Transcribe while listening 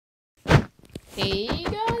Hey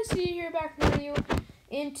guys, see you here back with you.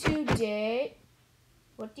 And today,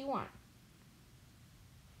 what do you want?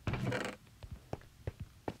 I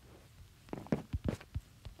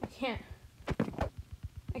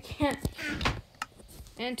can't.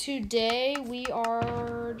 And today we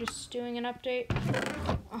are just doing an update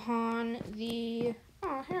on the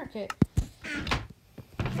hair kit.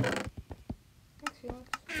 Thanks, Felix.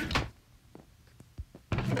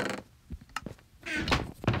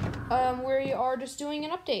 We are just doing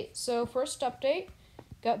an update. So first update,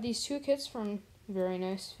 got these two kits from very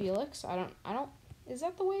nice Felix. I don't. Is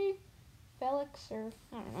that the way Felix or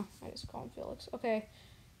I don't know. I just call him Felix. Okay.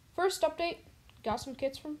 First update, got some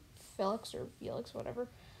kits from Felix or Felix, whatever.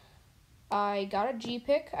 I got a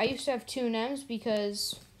G-Pick. I used to have two NEMs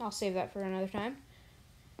because I'll save that for another time.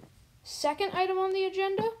 Second item on the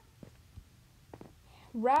agenda,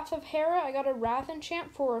 Wrath of Hera. I got a Wrath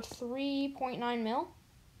enchant for 3.9 mil.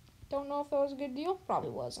 Don't know if that was a good deal.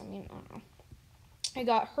 Probably was. I mean, I don't know. I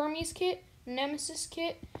got Hermes kit, Nemesis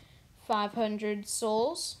kit, 500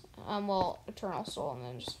 souls. Well, Eternal Soul and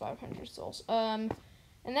then just 500 souls. And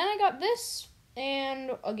then I got this,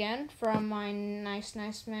 and again, from my nice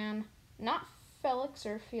man, not Felix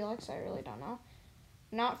or Felix, I really don't know.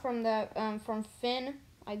 Not from that, from Finn,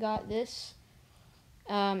 I got this,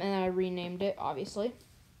 and then I renamed it, obviously,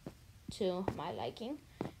 to my liking.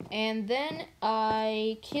 And then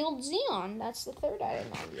I killed Xeon. That's the third item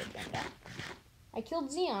on the agenda. I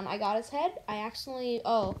killed Xeon. I got his head. I accidentally,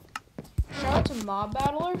 shout out to Mob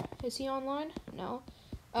Battler. Is he online? No.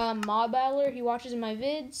 Mob Battler, he watches my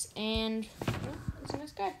vids, and he's a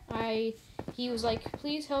nice guy. He was like,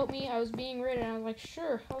 please help me, I was being raided, and I was like,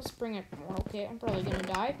 sure, I'll just bring a mortal kit, I'm probably gonna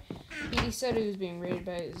die. He said he was being raided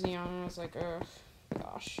by Xeon, and I was like,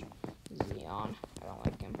 gosh, Xeon, I don't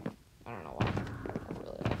like him. I don't know why. I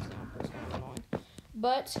really like Xeon, it's kind of annoying.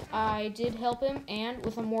 But I did help him, and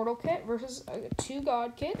with a mortal kit versus two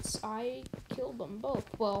god kits, I killed them both.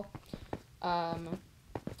 Well,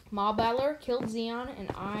 Mob Battler killed Xeon,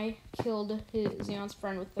 and I killed Xeon's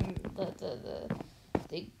friend with the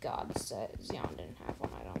god set. Xeon didn't have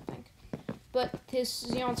one, I don't think. But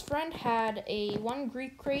Xeon's friend had a 1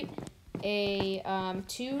 Greek crate, a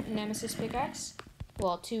 2 Nemesis pickaxe,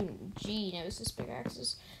 well, 2 G Nemesis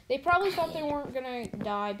pickaxes. They probably thought they weren't gonna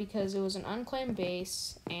die because it was an unclaimed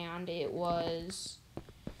base, and it was,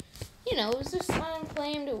 you know, it was just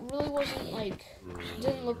unclaimed. It really wasn't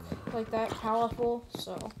didn't look like that powerful.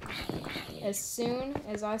 So as soon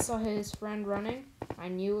as I saw his friend running, I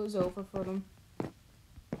knew it was over for them.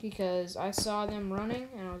 Because I saw them running,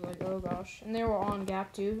 and I was like, oh gosh. And they were on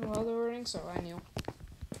gap too while they were running, so I knew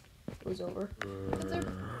it was over. But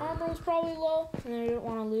their armor was probably low, and they didn't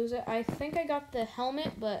want to lose it. I think I got the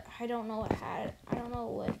helmet, but I don't know what had it. I don't know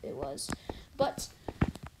what it was. But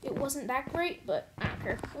it wasn't that great, but I don't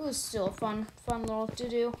care. It was still a fun little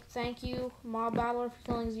to-do. Thank you, Mob Battler, for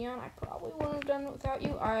killing Xeon. I probably wouldn't have done it without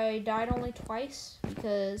you. I died only twice,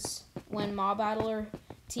 because when Mob Battler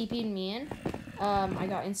TP'd me in, I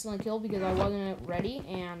got instantly killed because I wasn't ready,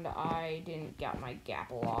 and I didn't get my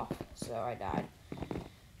gapple off, so I died.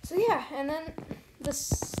 So yeah, and then the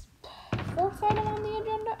fourth item on the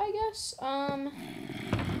agenda, I guess.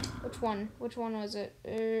 Which one? Which one was it?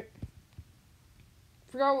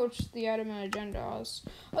 Forgot which the item on the agenda was.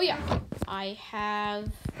 Oh yeah, I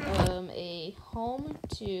have a home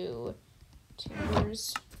to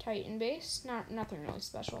Timbers Titan base. Nothing really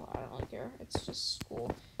special. I don't really care. It's just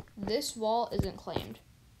cool. This wall isn't claimed.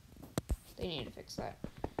 They need to fix that.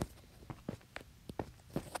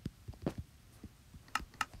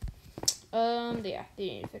 Yeah, they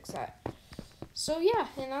need to fix that. So yeah,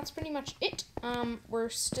 and that's pretty much it.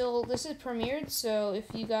 This is premiered, so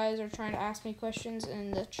if you guys are trying to ask me questions in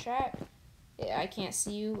the chat, I can't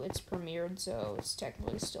see you. It's premiered, so it's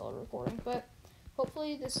technically still a recording, but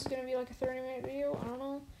hopefully this is going to be like a 30-minute video. I don't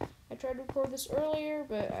know. I tried to record this earlier,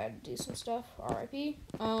 but I had to do some stuff. RIP.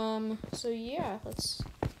 So yeah, let's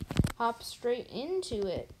hop straight into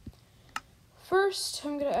it. First,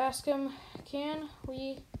 I'm going to ask him, can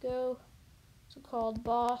we go to called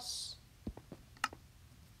boss?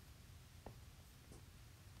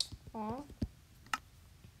 Aw.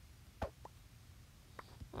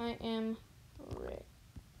 I am recording.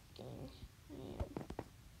 Yeah.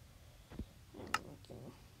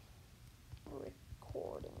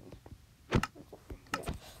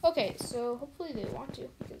 Okay, so hopefully they want to,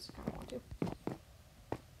 because I kind of want to.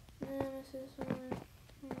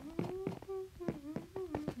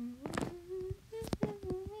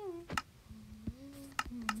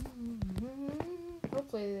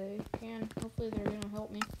 Hopefully they can. Hopefully they're gonna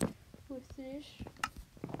help me with this.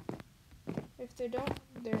 If they don't,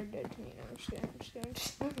 they're dead to me. No, I'm just kidding.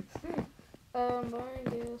 Buying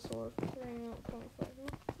Gale sword for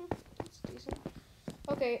 3.5. That's decent.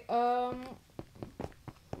 Okay,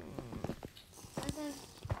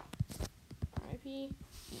 IP.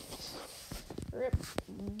 Rip.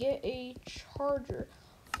 Get a charger.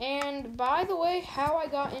 And by the way, how I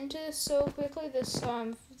got into this so quickly, this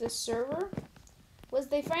server, was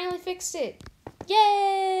they finally fixed it.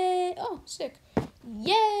 Yay! Oh, sick.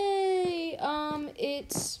 Yay!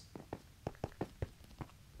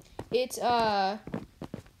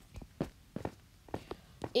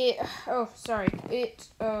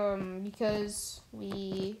 Because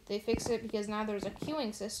they fixed it because now there's a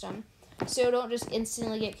queuing system. So don't just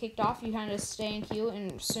instantly get kicked off. You kind of stay in queue,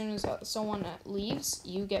 and as soon as someone leaves,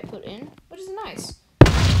 you get put in, which is nice.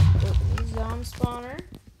 Zom spawner,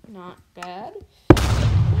 not bad.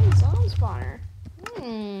 Zom spawner,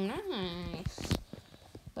 nice.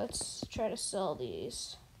 Let's try to sell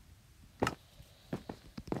these.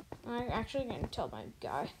 I'm actually gonna tell my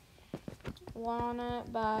guy. Wanna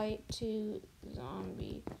buy 2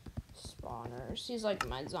 zombie spawners. He's like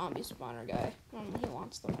my zombie spawner guy. He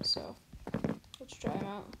wants them, so let's try him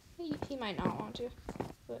out. He might not want to,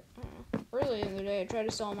 but I don't know. Earlier in the day, I tried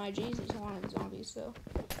to sell my G's. He wanted zombies, so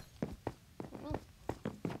I don't know.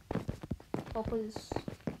 Hopefully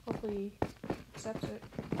he accepts it.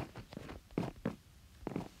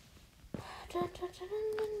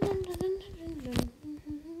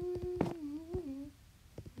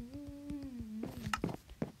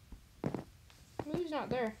 He's not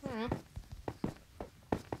there. I don't know.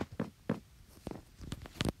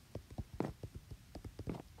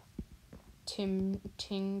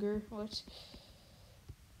 Tinger. What?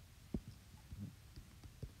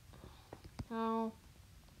 How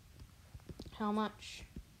much?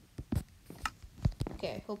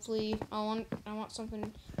 Okay. Hopefully, I want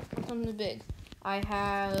something big. I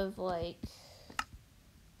have like.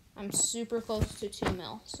 I'm super close to 2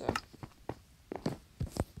 mil, so.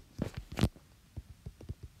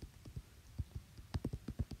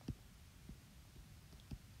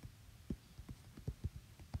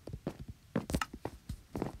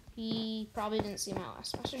 He probably didn't see my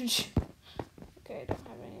last message. Okay, don't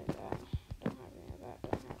have any of that. Don't have any of that.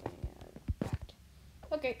 Don't have any of that.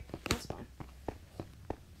 Okay, that's fine.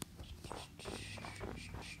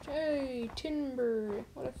 Hey, Timber.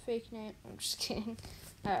 What a fake name. I'm just kidding.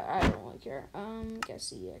 I don't really care.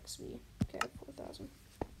 Guess EXB. Okay, 4,000.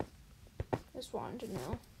 Just wanted to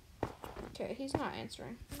know. Okay, he's not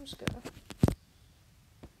answering. I'm just gonna.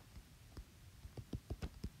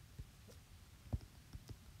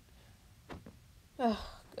 Oh,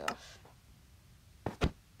 gosh.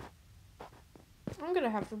 I'm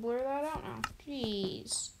gonna have to blur that out now.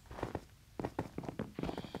 Jeez.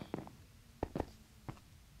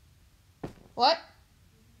 What?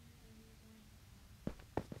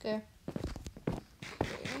 Okay.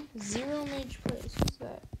 Zero mage place. What's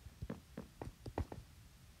that?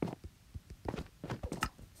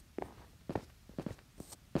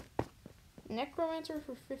 Necromancer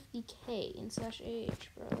for 50k in /AH,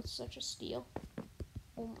 bro. That's such a steal.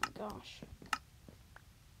 Oh my gosh.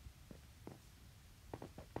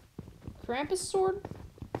 Krampus sword?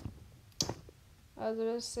 I was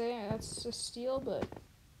gonna say that's a steal, but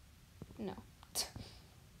no.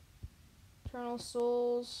 Eternal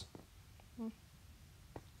Souls.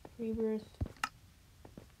 Rebirth.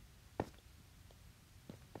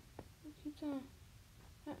 Keep that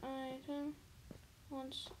item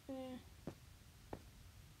once.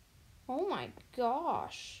 Oh my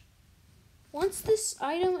gosh. Once this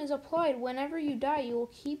item is applied, whenever you die, you will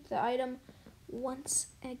keep the item once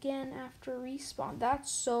again after respawn.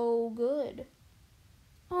 That's so good.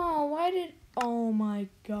 Oh, oh my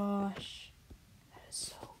gosh. That is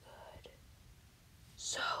so good.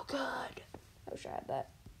 So good. I wish I had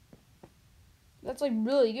that. That's like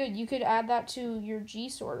really good. You could add that to your G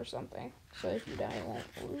sword or something. So if you die, you won't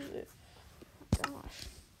lose it. Oh my gosh.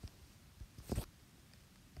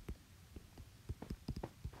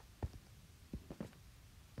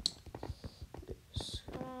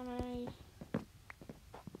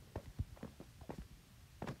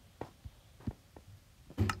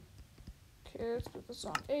 Okay, let's put this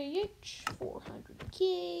on AH.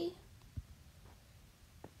 400k.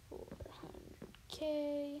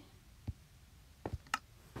 400k.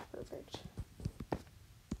 Perfect.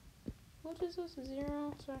 What is this?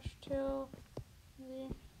 0/2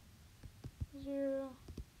 0.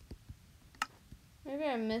 Maybe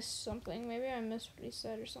I missed something. Maybe I missed what he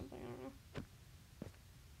said or something. I don't know.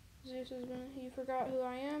 Zeus has been. You forgot who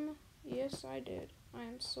I am? Yes, I did. I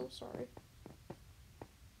am so sorry.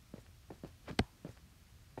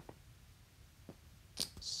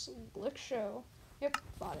 Blick show. Yep,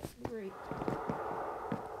 bought it. Great.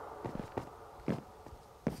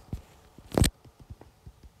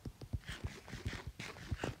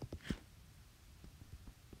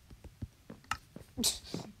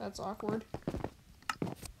 That's awkward.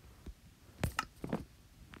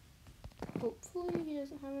 Hopefully he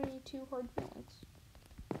doesn't have any too hard feelings.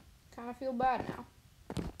 Kind of feel bad now.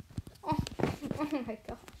 Oh, oh my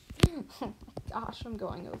gosh. Oh my gosh, I'm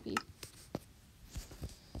going OP.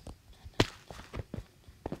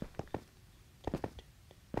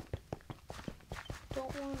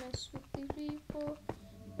 Don't want to mess with these people.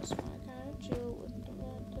 Just want to kind of chill with them.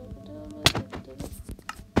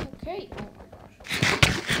 Okay. Oh my gosh.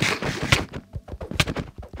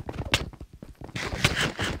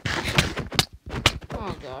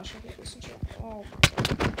 Oh gosh, I hate this shit. Oh my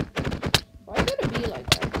god. Why gotta be like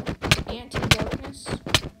that? Anti-darkness.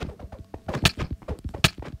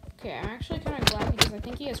 Okay, I'm actually kind of glad because I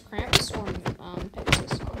think he has Krampus or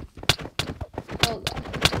Pegasus on. Oh god.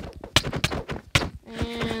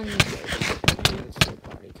 And the third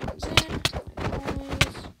party comes in.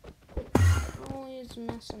 Always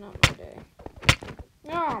messing up my day.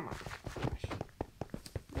 Oh my gosh.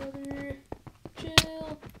 Brother,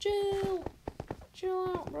 chill. Chill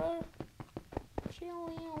out, bro. Chill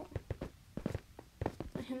out.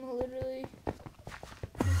 I'm literally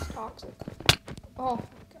it's toxic. Oh my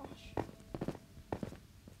gosh.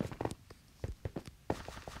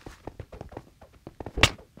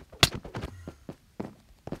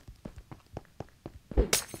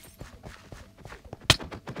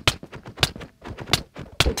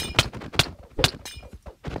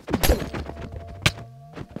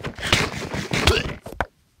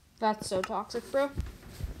 That's so toxic, bro.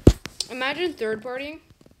 Imagine third partying.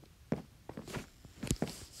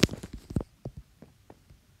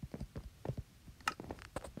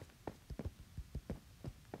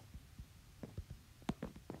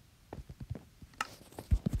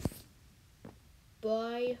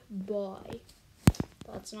 Bye.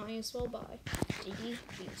 That's not how you spell bye.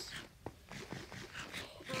 Jeez.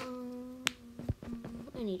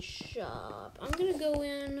 I need shop. I'm gonna go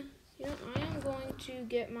in. You know, I am going to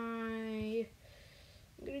get my.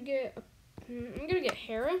 I'm gonna get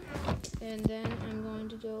Hera, and then I'm going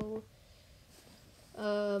to go.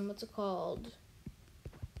 What's it called?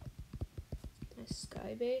 My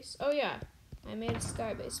sky base. Oh yeah, I made a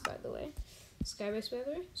sky base by the way. Streamer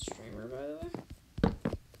by the way.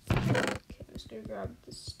 Okay, I'm just gonna grab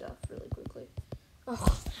this stuff really quickly.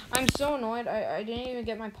 Oh, I'm so annoyed. I didn't even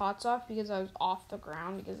get my pots off because I was off the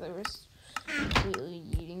ground because they were completely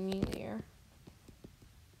eating me in the air.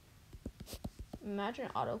 Imagine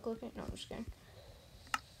auto-clicking. No, I'm just kidding.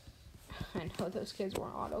 I know those kids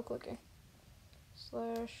weren't auto-clicking.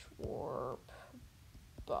 /warp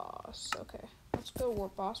boss. Okay, let's go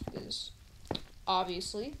warp boss because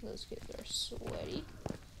obviously those kids are sweaty.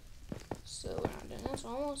 So we're not doing this.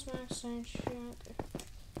 Almost max shit. Okay.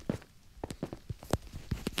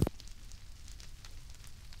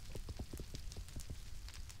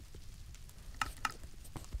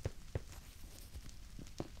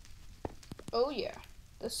 Oh yeah,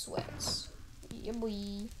 the sweats. Yeah boy.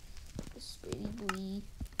 The sweaty boy.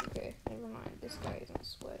 Okay, never mind. This guy isn't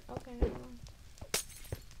sweat. Okay, never mind.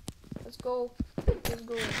 Let's go. Let's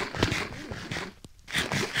go. Yeah,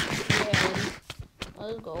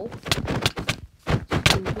 let's go.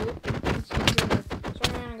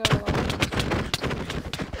 Sorry man, I got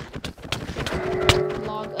a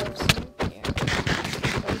log of some. Yeah.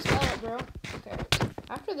 Let's spell it, bro. Okay.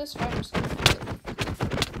 After this fight, I'm just gonna end it.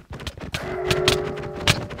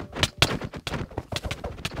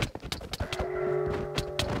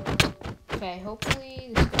 Okay,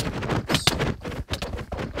 hopefully this guy works.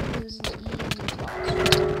 This is the easy boss.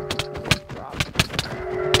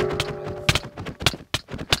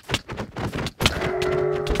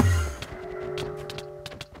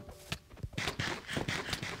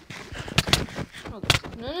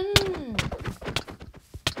 No.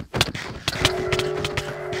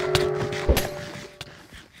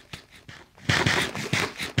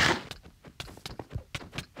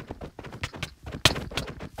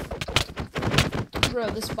 Bro,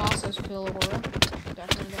 this boss has kill aura.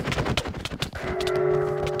 Definitely.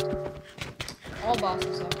 All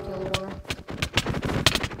bosses have kill aura.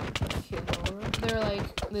 They're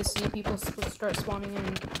like, they see people start spawning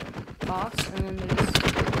in boss, and then they just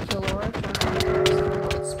kill aura, turn on,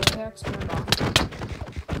 speed hacks, turned on.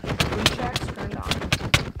 Rechecks, turned on.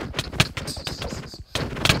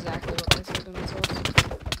 Exactly what they say to themselves.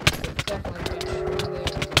 Definitely bitch. They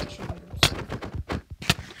are bitch 100%.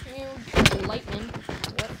 And lightning.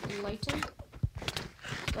 What? Lighten?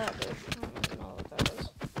 That big. I don't even know what that is.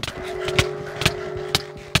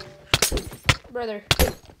 Brother.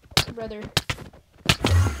 Brother.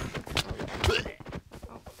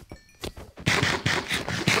 Oh.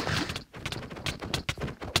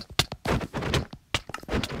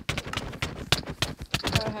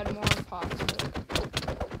 I had more pots.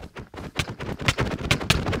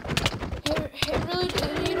 Really,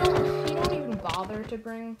 you don't even bother to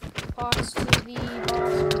bring pots to the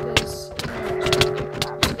boss because you're just gonna get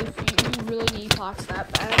craps. If you really need pots that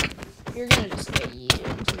bad, you're gonna just get yeeted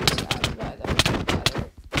into the sky by the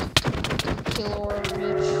kill or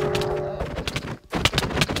reach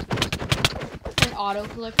an auto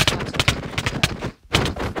click. That's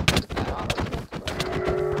that auto click.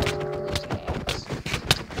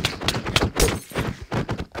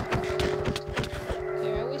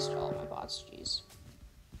 Okay, I wasted all my pots. Jeez.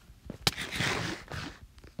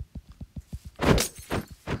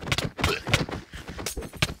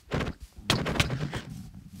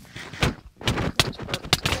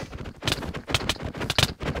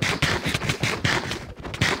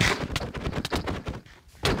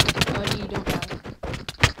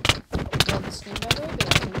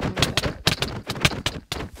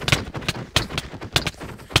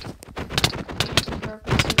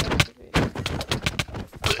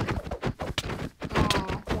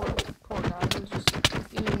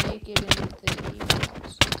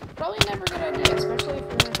 Probably never a good idea, especially if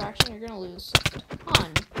you're in a faction, you're gonna lose a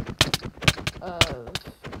ton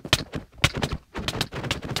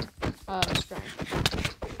of strength.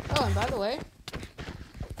 Oh, and by the way,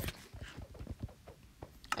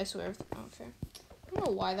 I swear, okay. I don't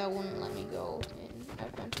know why that wouldn't let me go in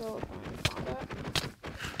Advento if I'm in combat.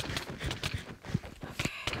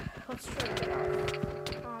 Okay, let's try to get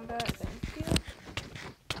out combat, thank you.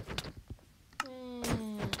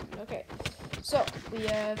 And, okay. So, we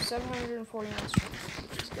have 741 strength,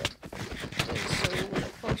 which is good. Okay, so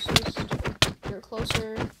we're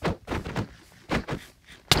closer.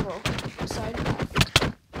 Bro, side path.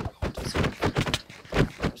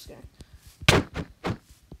 I'm just gonna.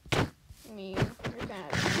 I mean, you're kind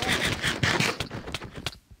of.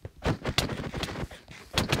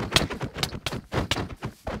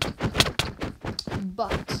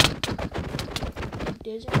 But, it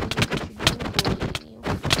doesn't mean that you do bullying you.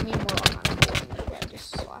 I mean, we're all kind of bullying you, but I just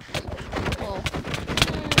slapped you. Well,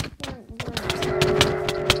 we're not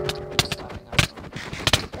slapping us.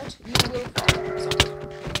 But you will fall.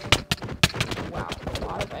 Wow, a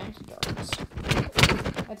lot of antidotes.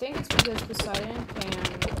 I think it's because Poseidon can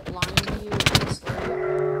blind you and slay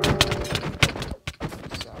you.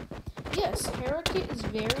 So, yes, Heraclit is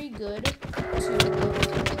very good to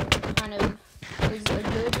kind of is a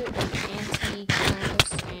good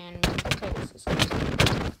anti-Krampus and Pegasus.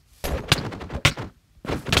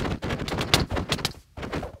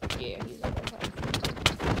 Yeah, he's a good type.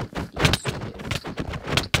 Yes, he is.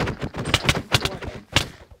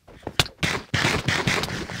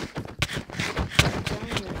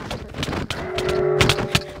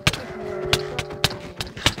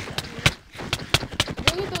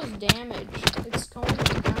 Look at those damage. It's going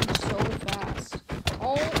down so fast.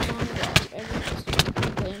 Oh my gosh,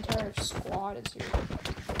 the entire squad is here.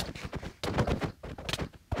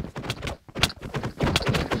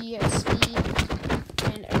 ESE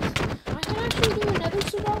and everything. I can actually do another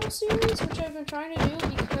survival series, which I've been trying to do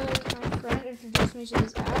because my friend introduced me to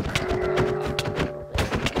this app.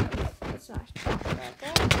 Let's not talk about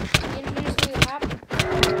that. He introduced me to the app,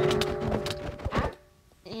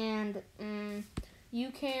 and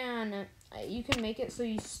you can make it so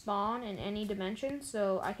you spawn in any dimension.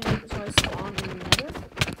 So I can make it so I spawn in the Nether,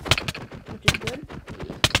 which is good.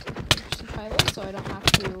 Some pilot, so I don't have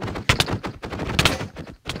to.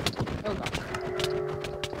 Oh gosh,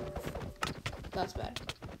 that's bad.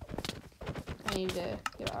 I need to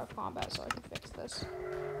get out of combat so I can fix this.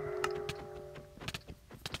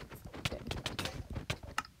 Okay.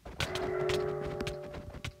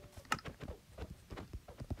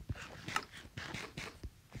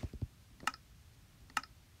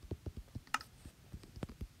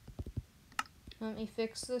 Let me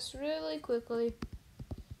fix this really quickly,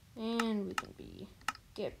 and we can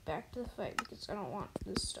get back to the fight because I don't want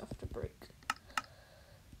this stuff to break.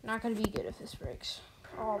 Not gonna be good if this breaks.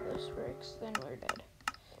 All this breaks, then we're dead.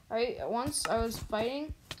 Alright, once I was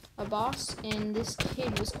fighting a boss, and this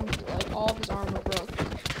kid was completely, like, all of his armor broke. He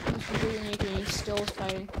was completely naked, and he still was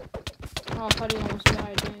fighting. Oh, I thought he almost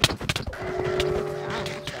died, dang. I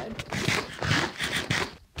almost died.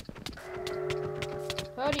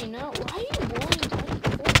 How do you know? Why are you bullying Teddy?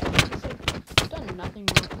 He's done nothing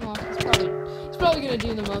wrong. Well, he's probably gonna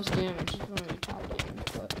do the most damage. He's gonna be top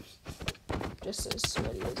damage, but just as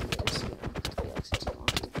sweaty as he is, you know. He likes it too long.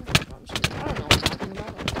 I don't know what I'm talking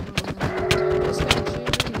about.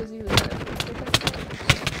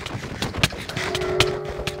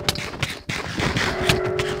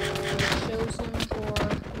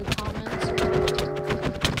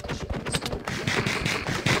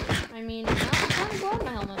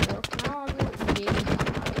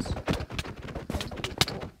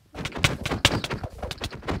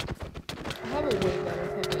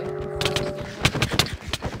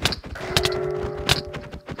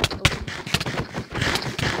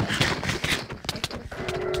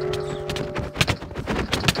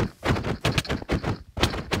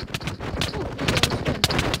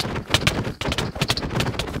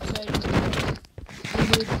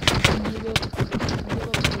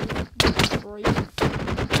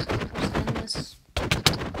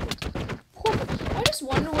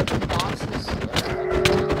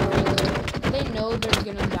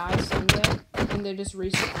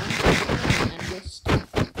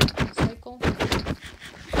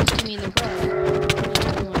 mean, they're probably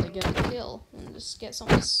want to get a kill and just get some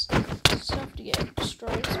stuff to get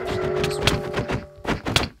destroyed, especially this one.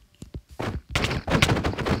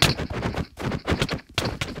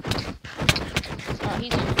 Oh,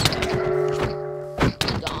 he's almost dead.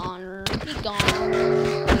 He gone. He gone.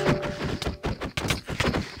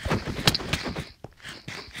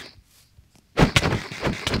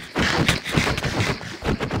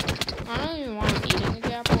 I don't even want him eating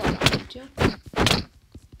the apple. I don't need to.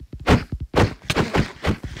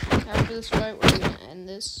 After this fight, we're gonna end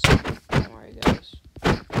this. Don't worry, guys.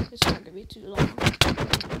 It's not gonna be too long.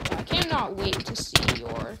 But I cannot wait to see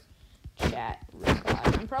your chat reply.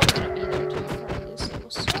 I'm probably gonna be there too. I'm probably gonna say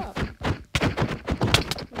what's up.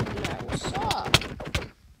 Yeah, what's up?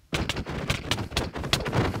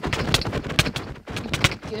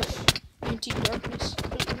 Gish, anti-darkness.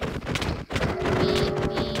 Anti-darkness.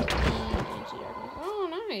 Oh,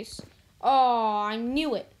 nice. Oh, I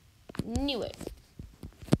knew it. Knew it.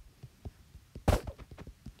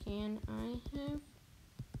 Can I have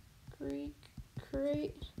Greek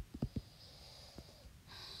crate?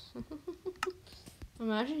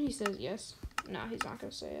 Imagine he says yes. No, he's not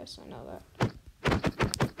gonna say yes. I know that.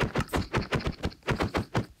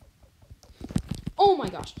 Oh my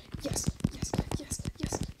gosh! Yes! Yes! Yes!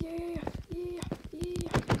 Yes! Yeah! Yeah! Yeah! Yeah!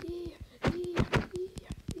 Yeah!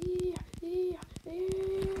 Yeah! Yeah! Yeah!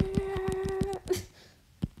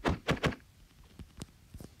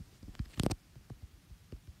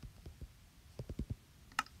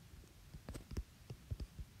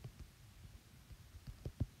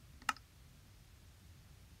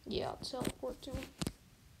 Yeah, I'll teleport to him.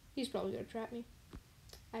 He's probably gonna trap me.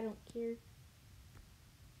 I don't care.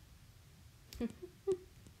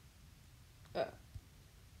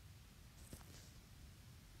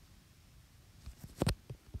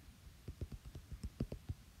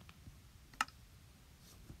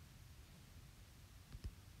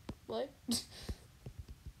 What?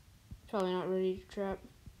 Probably not ready to trap.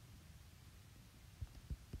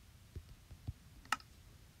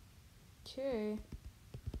 Okay.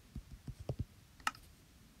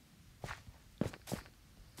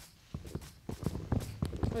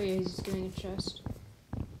 Oh yeah, he's just getting a chest.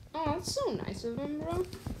 Oh, that's so nice of him, bro.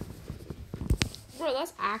 Bro,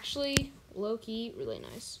 that's actually low-key really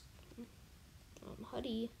nice.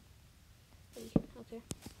 Huddy. Okay.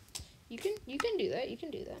 You can do that. You can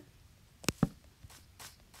do that.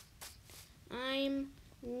 I'm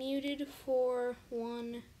muted for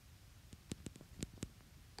one.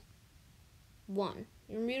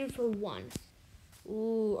 You're muted for one.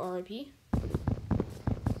 Ooh, RIP.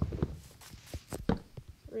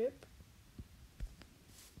 Rip.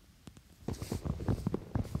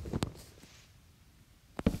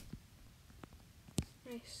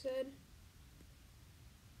 I said.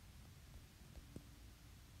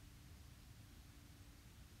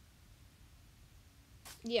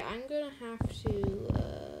 Yeah, I'm gonna have to,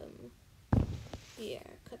 yeah,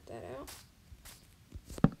 cut that out.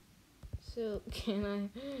 So, can I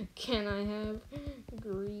have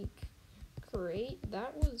Greek crate?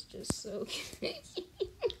 That was just so crazy.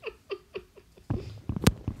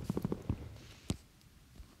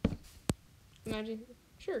 Imagine,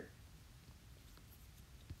 sure.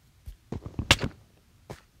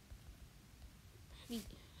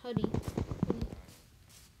 Huddy.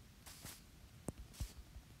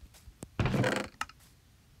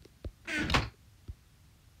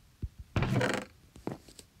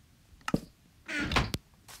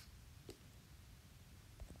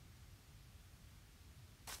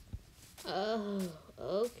 Oh,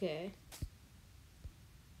 okay.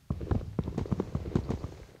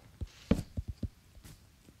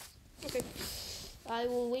 Okay. I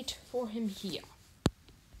will wait for him here.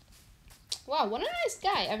 Wow, what a nice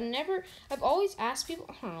guy. I've always asked people,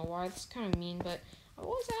 I don't know why, it's kind of mean, but I've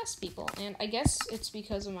always asked people, and I guess it's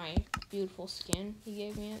because of my beautiful skin. He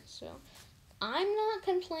gave me it, so I'm not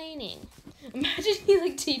complaining. Imagine he,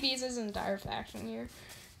 like, TPs his entire faction here.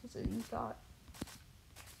 That's what you thought.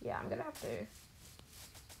 Yeah, I'm gonna have to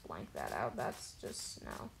blank that out. That's just,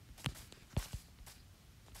 no.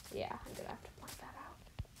 Yeah, I'm gonna have to blank that out.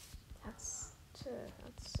 That's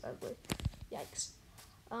ugly. Yikes.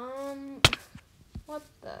 What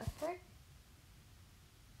the heck?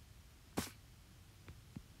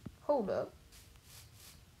 Hold up.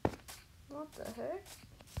 What the heck?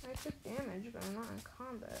 I took damage, but I'm not in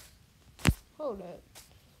combat. Hold up.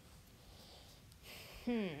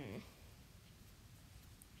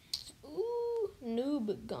 Ooh,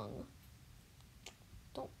 noob gung.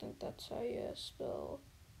 Don't think that's how you spell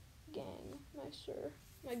gang, my sir.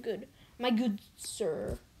 My good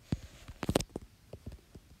sir.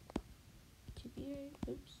 TBA,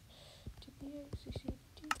 oops.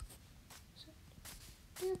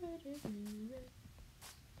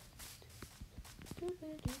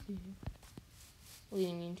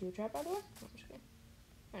 Leading me into a trap, by the way? No, I'm just kidding.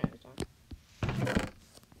 I know it's not.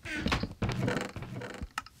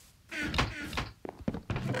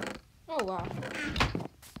 Oh, wow.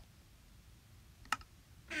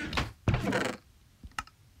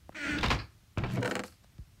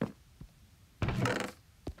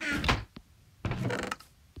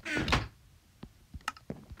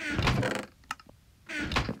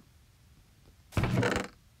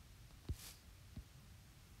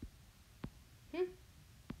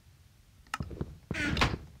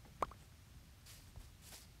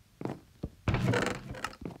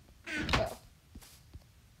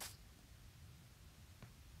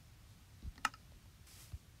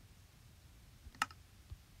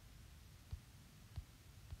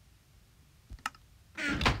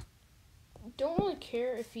 Don't really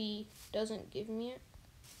care if he doesn't give me it.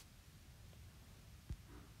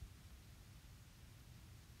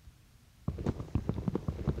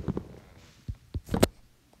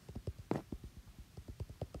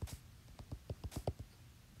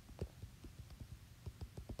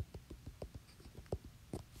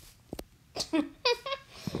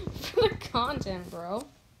 For the content, bro.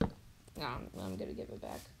 No, I'm gonna give it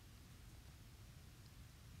back.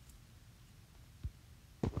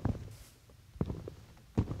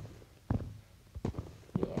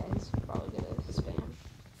 Yeah, he's probably gonna spam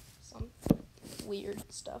some weird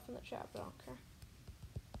stuff in the chat, but I don't care.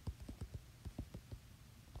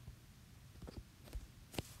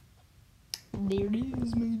 There it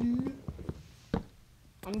is, my dude.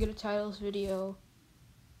 I'm gonna title this video,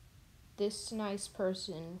 "This nice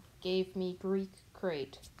person gave me Greek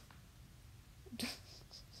crate."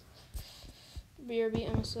 BRB,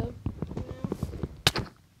 I'm a sub now.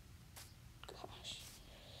 Gosh.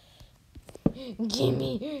 Give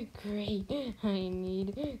me crate. I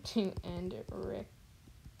need to end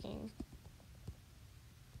wrecking.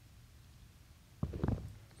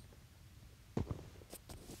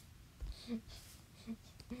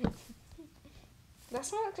 That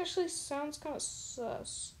song actually sounds kind of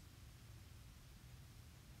sus.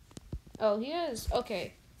 Oh, he is,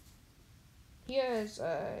 okay. He has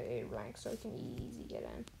a rank, so he can easy get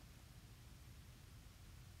in.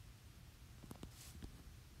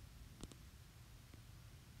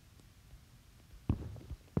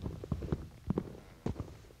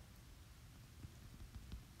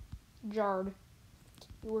 Jarred.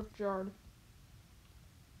 You work jarred.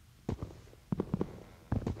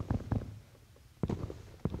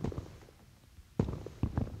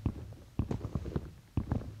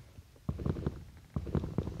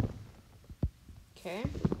 Okay.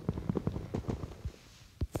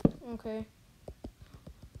 Okay.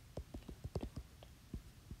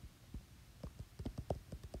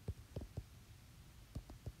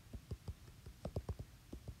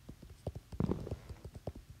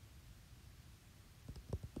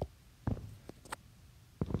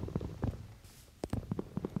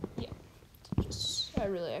 Yeah. I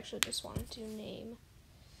really actually just wanted to name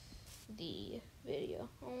the video.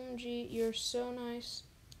 OMG, you're so nice.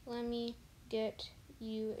 Let me get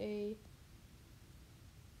you a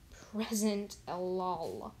present,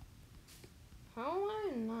 lol. How am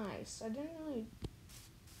I nice? I didn't really...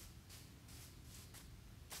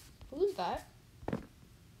 Who's that?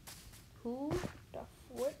 Who the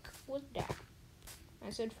frick was that? I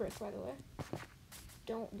said frick, by the way.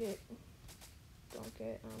 Don't get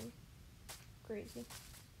crazy.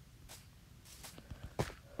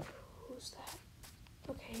 Who's that?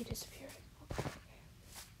 Okay, he disappeared. Okay.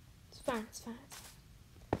 It's fine.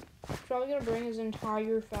 He's probably gonna bring his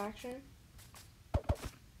entire faction.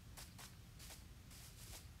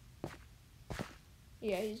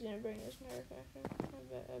 Yeah, he's gonna bring his entire faction.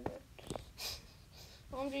 I bet.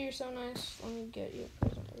 OMG, you're so nice. Let me get you a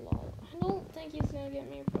present. Lol. I don't think he's gonna get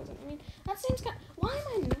me a present. I mean, that seems kind. Why am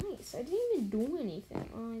I nice? I didn't even do anything.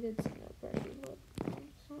 Oh, I did send up already, but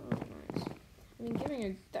it's not really nice. I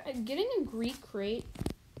mean, getting a Greek crate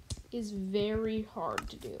is very hard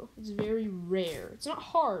to do. It's very rare. It's not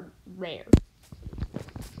hard, rare.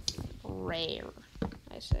 Rare,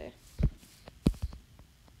 I say.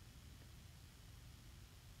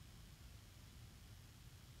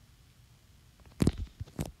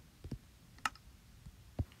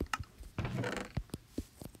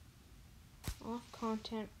 Off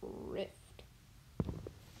content rift.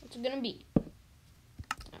 What's it gonna be? Oh.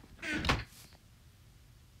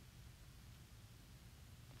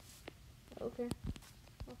 Okay.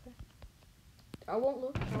 I won't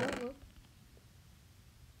look.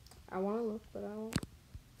 I wanna look, but I won't.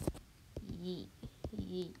 Yeet.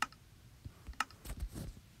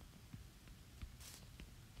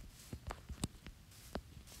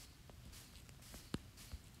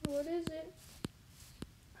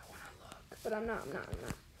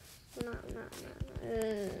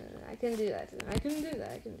 I can do that. I can do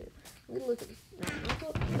that. I can do. I'm gonna look at. No, not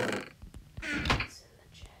look. It's in the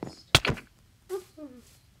chest.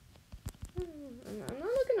 I'm not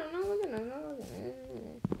looking. I'm not looking. I'm not looking.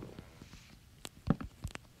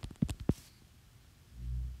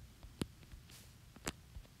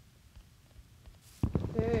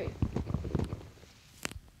 Okay.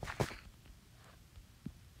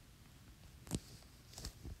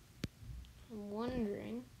 I'm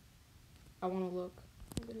wondering. I want to look.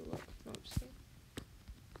 I'm gonna look. No, I'm just kidding.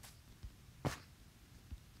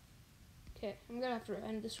 Okay, I'm gonna have to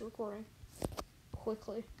end this recording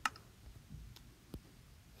quickly.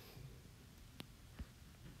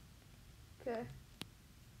 Okay.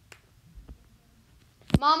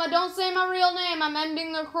 Mama, don't say my real name. I'm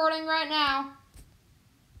ending the recording right now.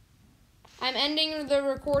 I'm ending the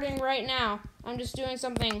recording right now. I'm just doing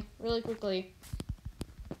something really quickly.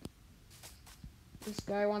 This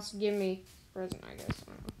guy wants to give me a present, I guess.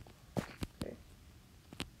 I don't know. Okay.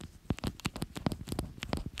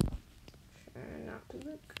 Try not to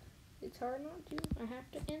look. It's hard not to. I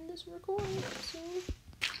have to end this recording soon.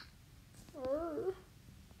 Come on,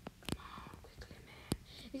 quickly, man.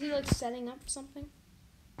 Is he like setting up something?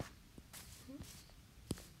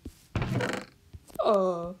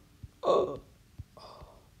 Oh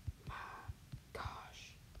my gosh.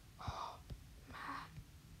 Oh my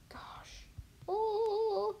gosh.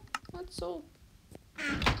 Oh, that's so.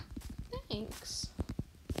 Thanks.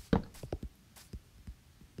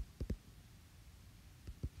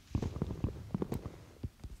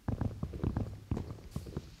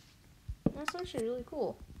 That's actually really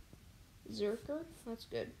cool. Zerker, that's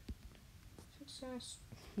good. Success,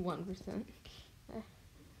 1%.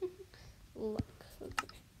 Luck,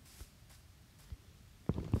 okay.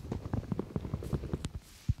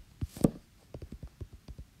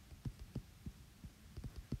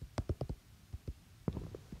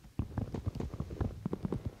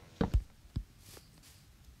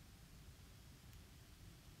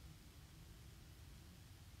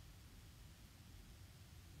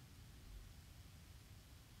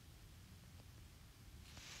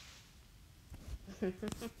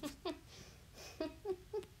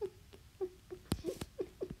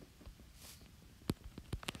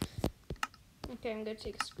 Okay, I'm gonna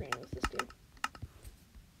take a screen with this dude.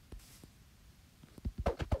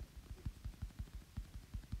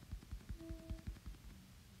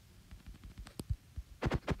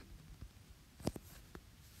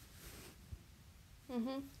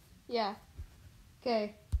 Yeah.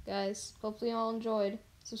 Okay, guys. Hopefully you all enjoyed.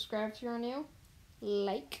 Subscribe if you're new.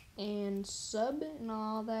 Like and sub and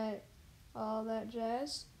all that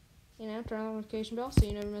jazz. You know, turn on the notification bell so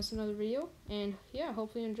you never miss another video. And yeah,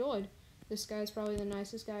 hopefully you enjoyed. This guy's probably the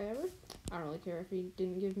nicest guy ever. I don't really care if he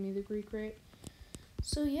didn't give me the Greek rate.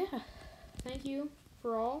 So yeah, thank you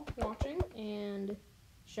for all watching, and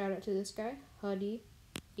shout out to this guy, Huddy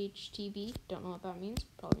HTB. Don't know what that means.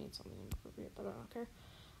 Probably means something inappropriate, but I don't care.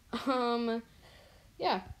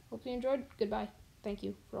 Yeah, hope you enjoyed. Goodbye. Thank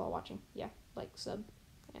you for all watching. Yeah, like, sub,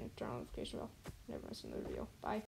 and turn on the notification bell. Never miss another video. Bye.